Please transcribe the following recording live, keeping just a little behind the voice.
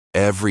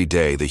Every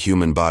day, the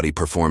human body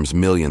performs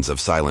millions of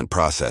silent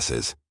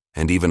processes,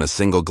 and even a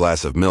single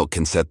glass of milk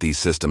can set these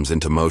systems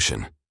into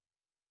motion.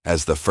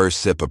 As the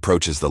first sip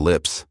approaches the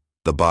lips,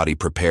 the body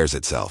prepares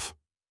itself,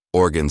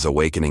 organs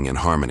awakening in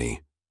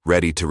harmony,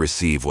 ready to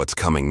receive what's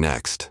coming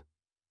next.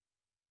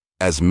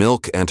 As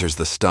milk enters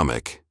the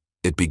stomach,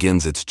 it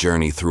begins its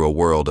journey through a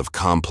world of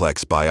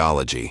complex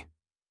biology.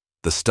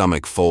 The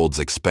stomach folds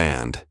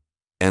expand,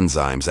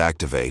 enzymes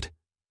activate,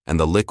 and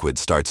the liquid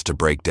starts to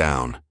break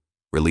down,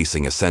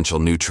 releasing essential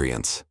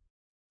nutrients.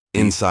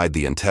 Inside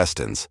the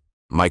intestines,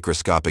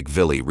 microscopic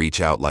villi reach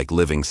out like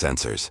living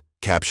sensors,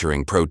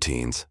 capturing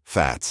proteins,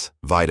 fats,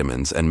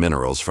 vitamins, and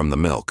minerals from the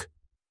milk.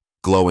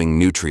 Glowing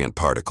nutrient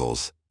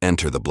particles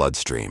enter the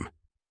bloodstream,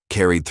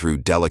 carried through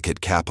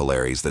delicate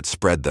capillaries that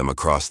spread them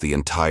across the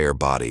entire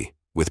body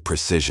with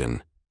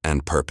precision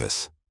and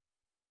purpose.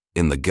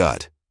 In the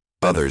gut,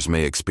 others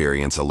may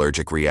experience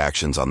allergic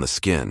reactions on the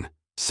skin,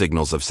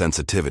 signals of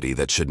sensitivity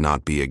that should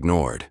not be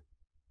ignored.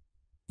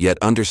 Yet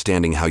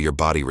understanding how your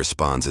body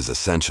responds is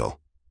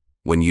essential.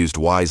 When used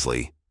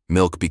wisely,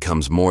 milk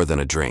becomes more than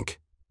a drink.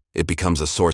 It becomes a source